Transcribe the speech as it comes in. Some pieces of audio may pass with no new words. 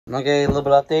Okay, a little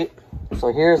bit of update.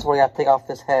 So here's where you have to take off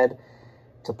this head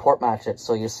to port match it.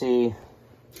 So you see,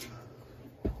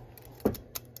 you're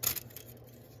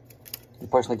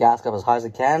pushing the gasket up as high as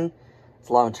it can. It's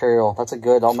a lot of material. That's a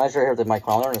good, I'll measure here with the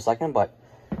micrometer in a second, but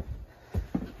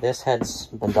this head's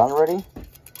been done already.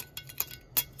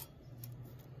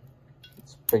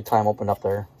 It's big time opened up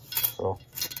there. So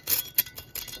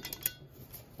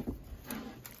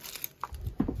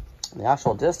the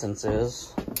actual distance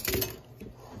is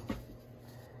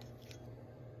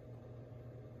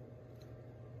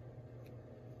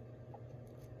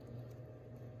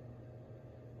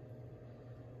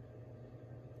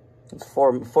it's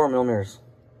 4 millimeters.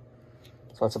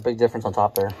 So that's a big difference on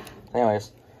top there.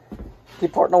 Anyways,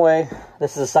 keep porting away.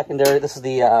 This is a secondary. This is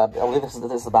the I believe this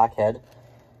is the back head.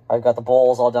 I've got the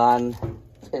bowls all done,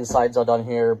 insides all done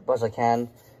here as much as I can,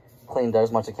 cleaned out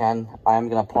as much as I can. I'm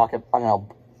gonna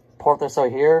port this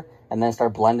out here and then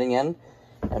start blending in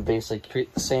and basically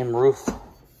create the same roof,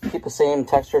 keep the same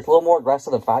texture. It's a little more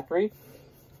aggressive than factory,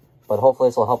 but hopefully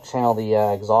this will help channel the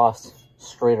exhaust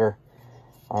straighter.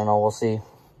 I don't know, we'll see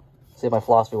if my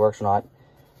philosophy works or not.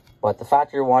 But the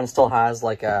factory one still has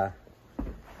like it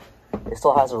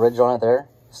still has a ridge on it there.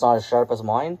 It's not as sharp as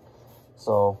mine,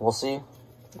 so we'll see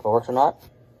if it works or not.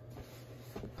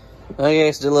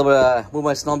 Okay, so did a little bit of moved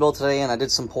my snowmobile today, and I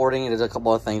did some porting. I did a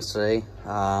couple of things today.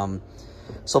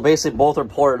 So basically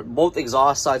both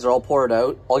exhaust sides are all ported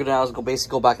out. All you do now is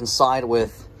basically go back inside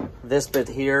with this bit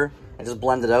here and just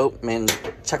blend it out. I mean,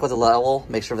 check with the level,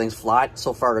 make sure everything's flat.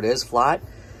 So far it is flat.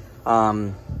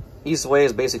 Easiest way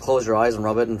is basically close your eyes and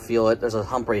rub it and feel it. There's a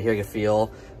hump right here you can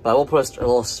feel. But I will put a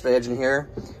little edge in here.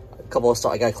 A couple of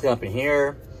stuff I gotta clean up in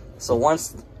here. So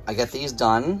once I get these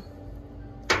done,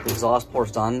 the exhaust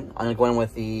port's done, I'm gonna go in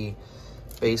with the,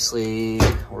 basically,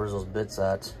 where's those bits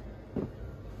at? I'm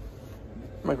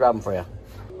gonna grab them for you.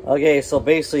 Okay, so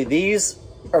basically these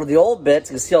are the old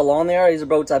bits. You can see how long they are. These are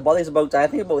about, I bought these about, I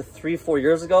think about 3-4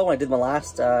 years ago when I did my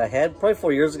last head, probably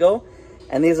 4 years ago.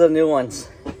 And these are the new ones.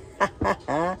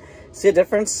 See a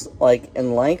difference, like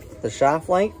in length, the shaft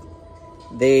length?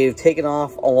 They've taken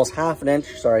off almost half an inch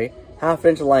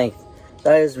of length.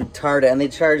 That is retarded. And they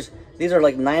charge, these are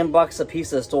like $9 a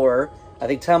piece at the store. I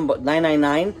think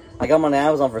 $9.99. I got them on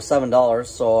Amazon for $7,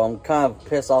 so I'm kind of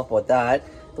pissed off about that.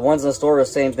 The ones in the store are the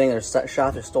same thing. Their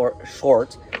shaft is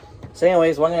short. So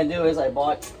anyways, what I'm gonna do is I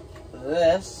bought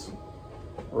this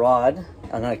rod.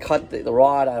 I'm gonna cut the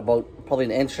rod at about probably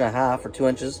 1.5 inches or 2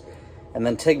 inches, and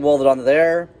then TIG weld it onto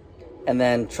there, and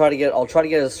then I'll try to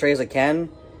get it as straight as I can,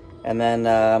 and then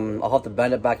I'll have to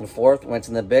bend it back and forth when it's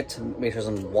in the bit to make sure it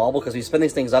doesn't wobble, because we spin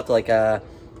these things up to like I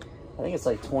think it's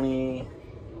like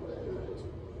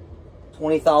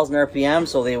 20,000 RPM.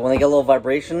 So when they get a little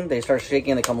vibration, they start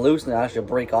shaking and they come loose and they actually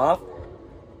break off.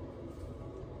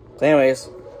 So anyways,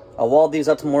 I'll weld these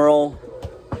up tomorrow.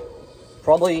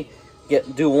 Probably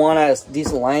do one at a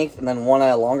decent length and then one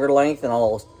at a longer length, and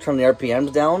I'll turn the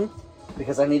RPMs down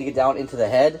because I need to get down into the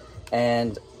head,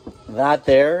 and that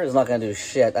there is not gonna do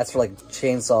shit. That's for like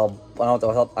chainsaw. I don't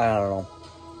know.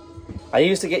 I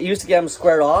used to get them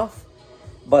squared off,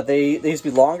 but they used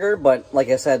to be longer. But like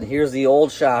I said, here's the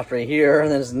old shaft right here, and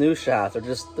then there's the new shaft.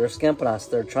 They're skimping us.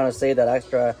 They're trying to save that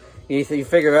extra. You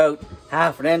figure out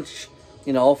half an inch,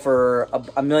 you know, for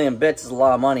a million bits is a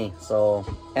lot of money. So,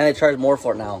 and they charge more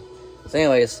for it now. So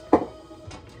anyways,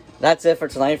 that's it for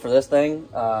tonight for this thing.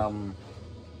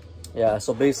 Yeah,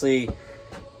 so basically,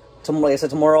 like I said,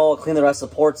 tomorrow I'll clean the rest of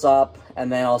the ports up,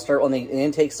 and then I'll start on the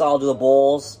intake saw. I'll do the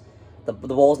bowls, the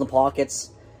bowls in the pockets,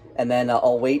 and then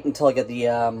I'll wait until I get the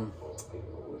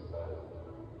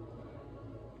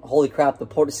holy crap, the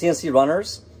CNC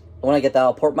runners. When I get that,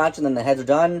 I'll port match, and then the heads are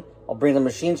done. I'll bring them to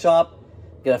the machine shop,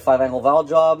 get a 5-angle valve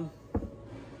job,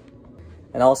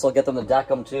 and also get them to deck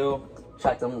them too.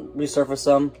 Check them, resurface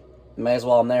them. Might as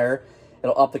well I'm there.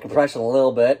 It'll up the compression a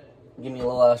little bit, give me a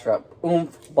little extra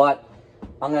oomph. But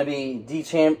I'm gonna be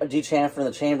de-chamfering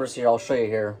the chambers here. I'll show you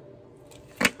here.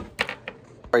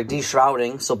 Alright,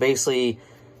 de-shrouding. So basically,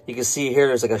 you can see here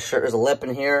there's like there's a lip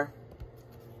in here,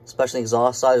 especially the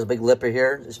exhaust side. There's a big lip right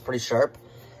here. It's pretty sharp.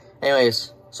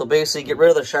 Anyways, so basically get rid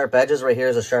of the sharp edges. Right here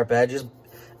is a sharp edge. Just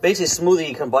basically smooth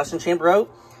the combustion chamber out,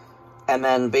 and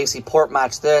then basically port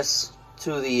match this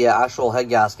to the actual head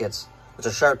gaskets. There's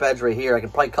a sharp edge right here. I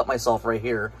can probably cut myself right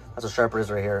here. That's how sharp it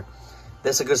is right here.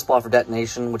 This is a good spot for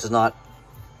detonation, you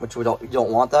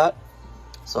don't want that.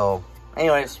 So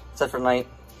anyways, that's it for tonight.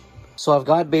 So I've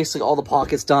got basically all the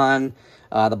pockets done.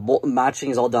 The bolt matching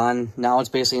is all done. Now it's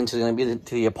basically into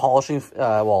the polishing,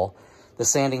 well, the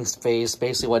sanding phase.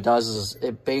 Basically what it does is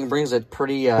it brings it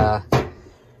pretty,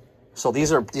 so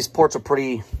these ports are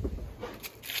pretty,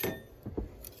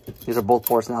 These are both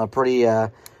ports now, pretty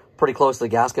close to the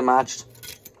gasket matched.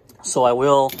 So I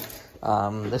will,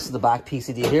 this is the back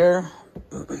PCD here.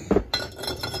 I'm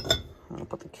gonna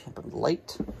put the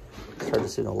light. It's hard to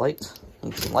see the light.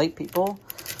 Need some light, people.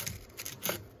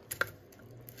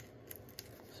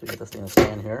 So get this thing to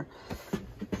stand here.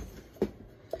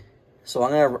 So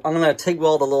I'm gonna TIG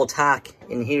weld the little tack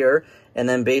in here, and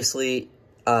then basically,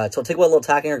 so TIG weld a little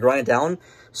tack in here, grind it down,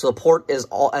 so the port is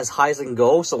all as high as it can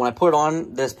go. So when I put it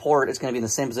on this port, it's gonna be in the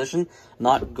same position,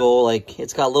 not go like,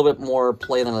 it's got a little bit more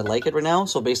play than I like it right now.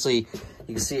 So basically,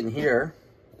 you can see it in here,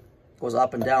 goes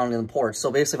up and down in the port. So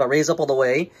basically, if I raise up all the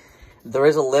way, there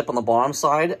is a lip on the bottom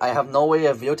side. I have no way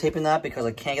of videotaping that because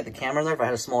I can't get the camera in there. If I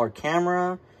had a smaller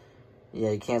camera,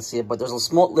 yeah, you can't see it, but there's a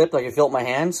small lip that I can feel with my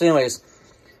hand. So anyways,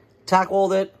 tack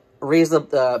weld it, raise the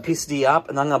PCD up,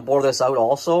 and I'm gonna bore this out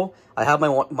also. I have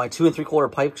my 2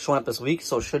 3/4 pipe showing up this week,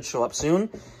 so it should show up soon.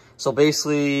 So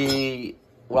basically,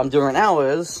 what I'm doing right now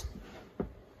is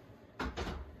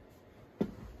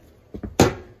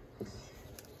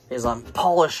I'm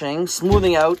polishing,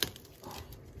 smoothing out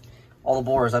all the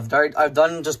bores. I've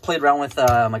done just played around with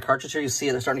my cartridge here. You see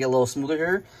they're starting to get a little smoother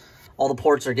here. All the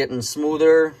ports are getting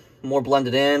smoother, more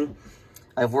blended in.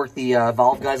 I've worked the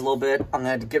valve guides a little bit. I'm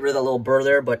going to get rid of that little burr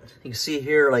there, but you can see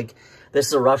here, like, this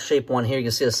is a rough shape one here. You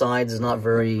can see the sides is not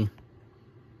very,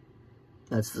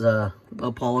 that's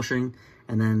about polishing.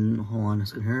 And then, hold on,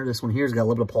 this one here's got a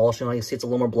little bit of polishing on it. You can see it's a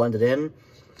little more blended in.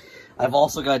 I've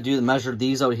also got to measure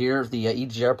these out here, the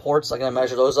EGR ports. I'm going to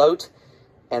measure those out.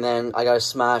 And then I got to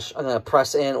smash, I'm going to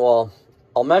press in, well,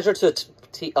 I'll measure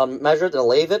measure it to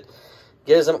lathe it.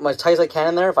 Get as tight as I can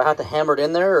in there. If I have to hammer it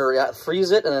in there or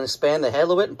freeze it and then expand the head a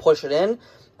little bit and push it in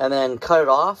and then cut it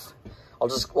off,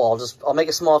 I'll make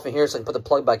it small from here so I can put the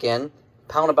plug back in,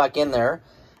 pound it back in there,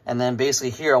 and then basically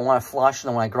here I want to flush, and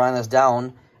then when I grind this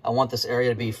down, I want this area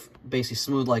to be basically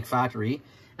smooth like factory,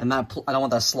 and I don't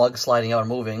want that slug sliding out or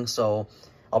moving, so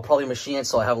I'll probably machine it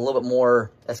so I have a little bit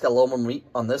more, it's got a little more meat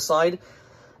on this side.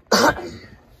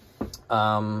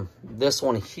 This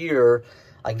one here,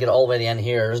 I can get all the way to the end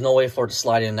here. There's no way for it to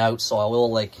slide in and out, so I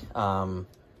will, like,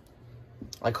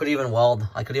 I could even put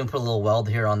a little weld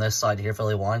here on this side here if I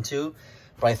really wanted to.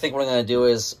 But I think what I'm going to do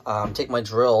is take my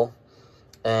drill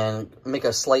and make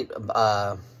a slight,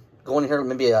 go in here,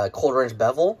 maybe a 1/4 inch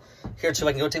bevel. Here too,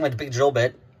 I can go take my big drill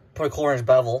bit, put a 1/4 inch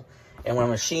bevel, and when I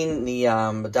machine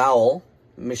the dowel,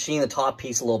 machine the top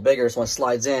piece a little bigger, so when it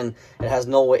slides in, it has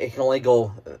no way, it can only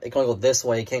go this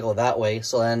way, it can't go that way.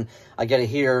 So then I get it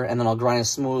here, and then I'll grind it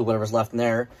smooth, whatever's left in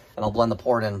there, and I'll blend the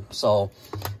port in. So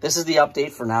this is the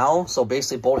update for now. So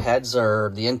basically both heads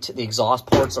are, the exhaust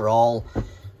ports are all,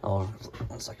 oh,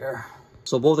 one sec here.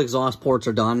 So both exhaust ports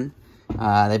are done.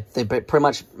 They pretty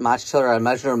much match each other. I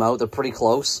measured them out, they're pretty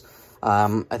close.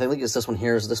 I think it's this one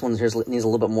here needs a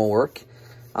little bit more work.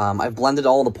 I've blended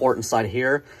all the port inside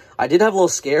here. I did have a little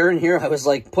scare in here. I was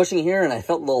like pushing here and I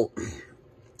felt a little,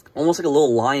 almost like a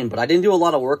little line, but I didn't do a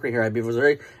lot of work right here. I was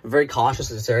very, very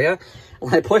cautious in this area.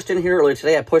 When I pushed in here earlier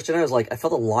today, I felt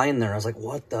a line there. I was like,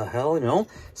 what the hell, you know?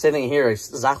 Same thing here, it's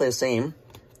exactly the same.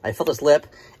 I felt this lip,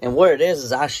 and what it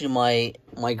is actually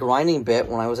my grinding bit.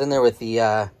 When I was in there with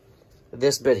the,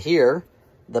 this bit here,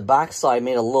 the backside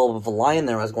made a little bit of a line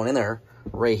there. I was going in there,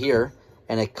 right here,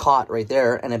 and it caught right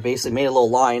there, and it basically made a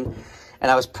little line. And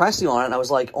I was pressing on it, and I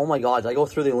was like, oh my god, did I go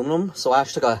through the aluminum? So I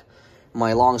actually took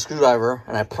my long screwdriver,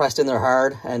 and I pressed in there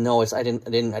hard, and no, I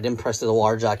didn't press through the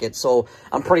water jacket. So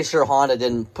I'm pretty sure Honda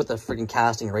didn't put the freaking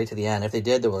casting right to the end. If they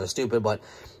did, they were stupid, but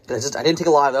I didn't take a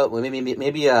lot out.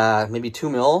 Maybe 2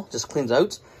 mil, just cleans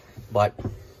out. But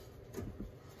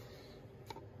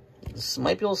this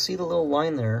might be able to see the little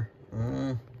line there.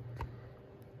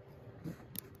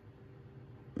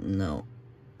 No,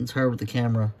 it's hard with the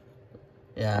camera.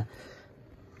 Yeah.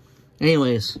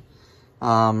 Anyways,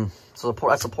 so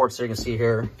that's the ports there you can see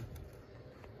here.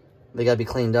 They gotta be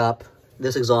cleaned up.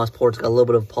 This exhaust port's got a little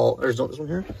bit of there's this one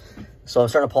here. So I'm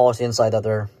starting to polish the inside out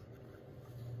there.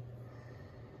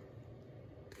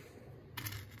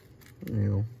 There you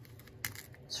go.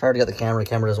 It's hard to get the camera. The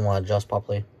camera doesn't want to adjust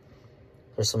properly.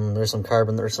 There's some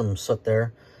carbon, there's some soot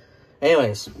there.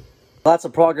 Anyways, lots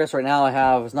of progress right now.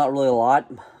 It's not really a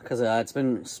lot because it's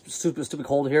been stupid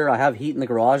cold here. I have heat in the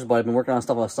garage, but I've been working on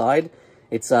stuff outside.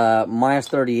 It's minus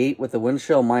 38 with the wind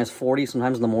chill, minus 40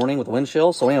 sometimes in the morning with the wind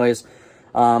chill. So anyways,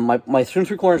 my 3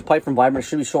 3/4 inch pipe from Vibrant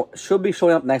should be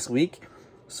showing up next week.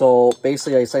 So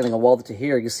basically, I'm going to weld it to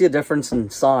here. You can see a difference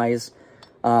in size.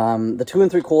 The 2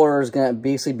 3/4 is going to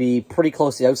basically be pretty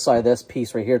close to the outside of this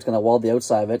piece right here. It's going to weld the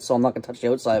outside of it, so I'm not going to touch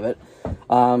the outside of it.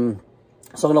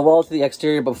 So I'm going to weld it to the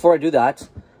exterior, but before I do that,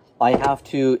 I have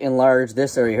to enlarge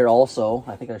this area here also.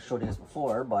 I think I showed you this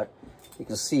before, but you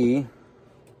can see.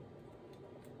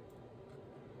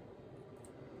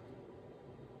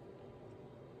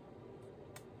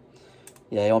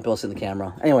 Yeah, you won't be able to see in the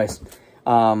camera. Anyways,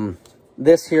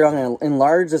 this here, I'm going to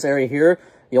enlarge this area here.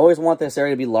 You always want this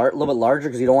area to be a little bit larger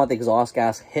because you don't want the exhaust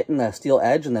gas hitting the steel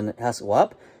edge and then it has to go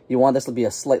up. You want this to be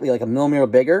slightly like a millimeter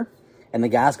bigger, and the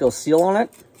gas will seal on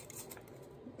it.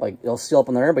 Like, it'll seal up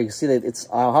in there, but you see that it's,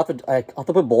 I'll have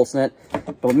to put bolts in it.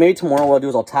 But maybe tomorrow what I'll do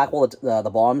is I'll tackle the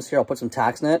bottoms here. I'll put some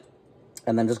tacks in it,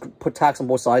 and then just put tacks on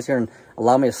both sides here and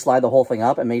allow me to slide the whole thing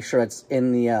up and make sure it's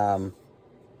in the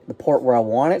port where I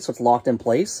want it, so it's locked in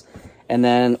place. And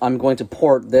then I'm going to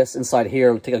port this inside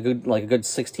here, take a good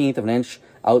 1/16 of an inch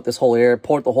out this whole area,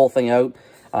 port the whole thing out,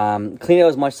 clean it out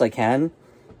as much as I can,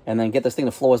 and then get this thing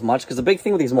to flow as much. Because the big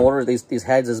thing with these motors, these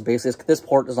heads, is basically this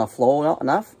port does not flow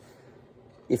enough.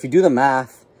 If you do the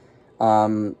math,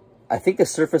 I think the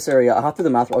surface area, I'll have to do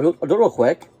the math. I'll do it real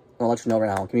quick, and I'll let you know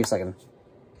right now. Give me a second.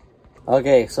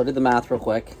 Okay, so I did the math real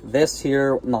quick. This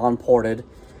here, non-ported,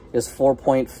 is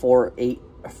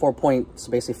 4.48, so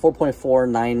basically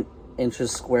 4.49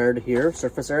 inches squared here,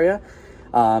 surface area.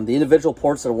 The individual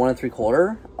ports that are 1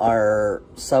 3/4 are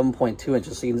 7.2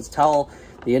 inches. So you can just tell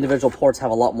the individual ports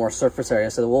have a lot more surface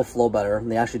area, so they will flow better. And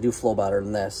they actually do flow better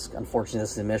than this. Unfortunately,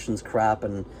 this is emissions crap,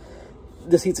 and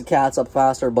this heats the cats up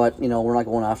faster, but you know, we're not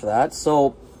going after that.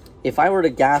 So if I were to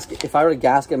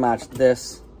gasket match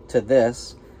this to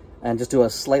this and just do a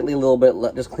slightly little bit,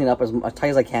 just clean up as tight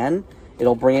as I can,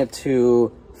 it'll bring it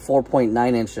to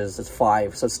 4.9 inches. It's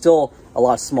 5, so it's still a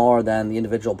lot smaller than the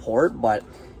individual port, but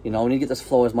you know, we need to get this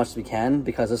flow as much as we can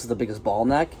because this is the biggest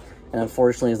bottleneck, and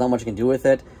unfortunately there's not much you can do with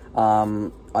it.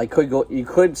 You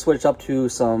could switch up to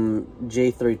some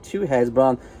J32 heads,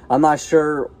 but I'm not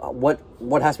sure what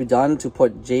has to be done to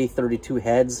put J32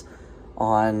 heads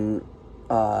on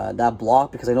that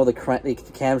block, because I know the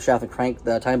camshaft and crank,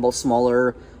 the timing belt's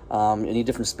smaller. You need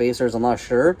different spacers. I'm not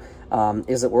sure.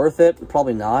 Is it worth it?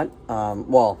 Probably not.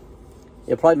 Well,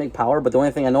 it'll probably make power, but the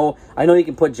only thing I know you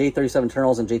can put J37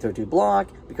 internals in J32 block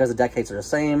because the deck heights are the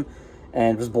same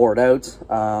and just bore it out.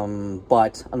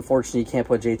 But unfortunately, you can't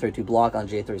put J32 block on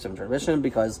J37 transmission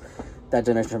because that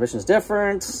generation transmission is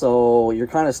different. So you're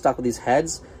kind of stuck with these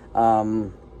heads.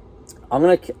 I'm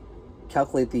gonna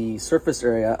calculate the surface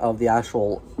area of the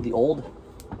old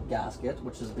gasket,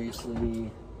 which is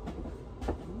basically,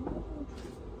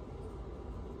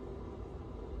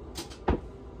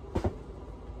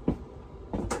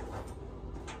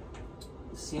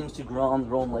 seems to grow on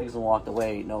their own legs and walked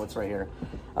away. No, it's right here.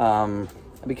 I'd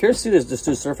be curious to just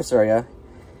do surface area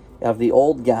of the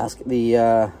old gasket, the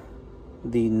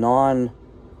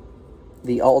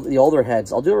older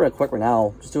heads. I'll do it real quick right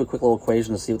now. Just do a quick little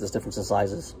equation to see what this difference in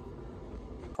size is.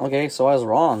 Okay, so I was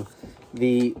wrong.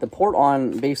 The port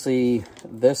on basically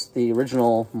the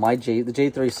original the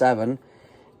J37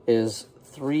 is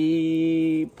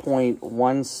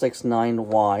 3.169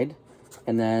 wide,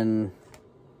 and then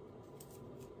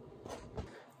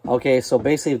okay, so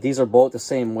basically these are both the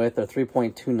same width. They're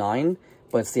 3.29,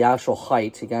 but it's the actual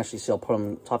height. You can actually see, I'll put them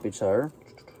on top of each other.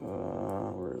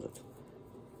 Where is it?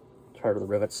 Tired of the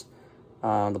rivets.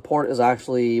 The port is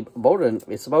actually about,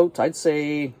 I'd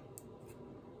say,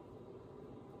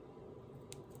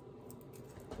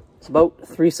 it's about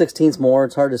 3/16 more.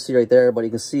 It's hard to see right there, but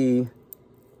you can see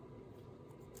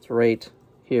it's right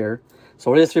here.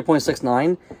 So it is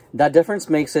 3.69. That difference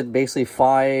makes it basically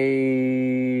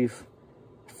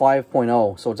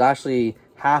 5.0. So it's actually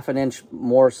half an inch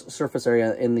more surface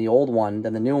area in the old one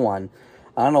than the new one.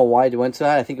 I don't know why I went to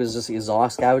that. I think it was just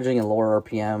exhaust scavenging and lower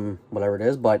RPM, whatever it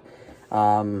is. But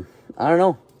I don't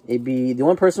know. It'd be the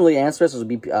only person really answer this would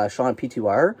be Sean at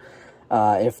Pt4.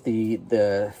 If the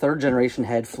 3rd generation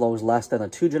head flows less than the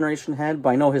 2 generation head, but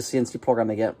I know his CNC program,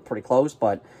 they get pretty close.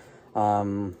 But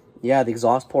yeah, the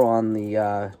exhaust port on the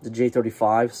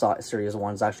J35 series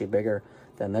one is actually bigger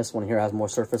than this one here, has more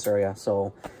surface area.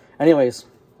 So anyways,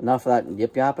 enough of that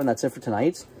yip yapping. That's it for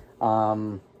tonight.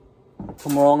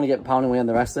 Tomorrow I'm gonna get pounding away on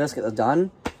the rest of this, get this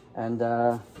done, and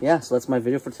yeah, so that's my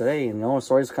video for today. And, you know,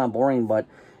 sorry it's kind of boring, but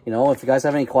you know, if you guys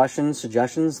have any questions,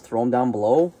 suggestions, throw them down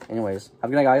below. Anyways, have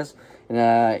a good night, guys. And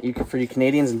for you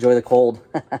Canadians, enjoy the cold.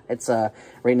 It's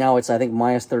right now it's, I think,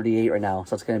 -38 right now,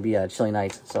 so it's gonna be a chilly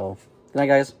night. So good night,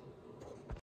 guys.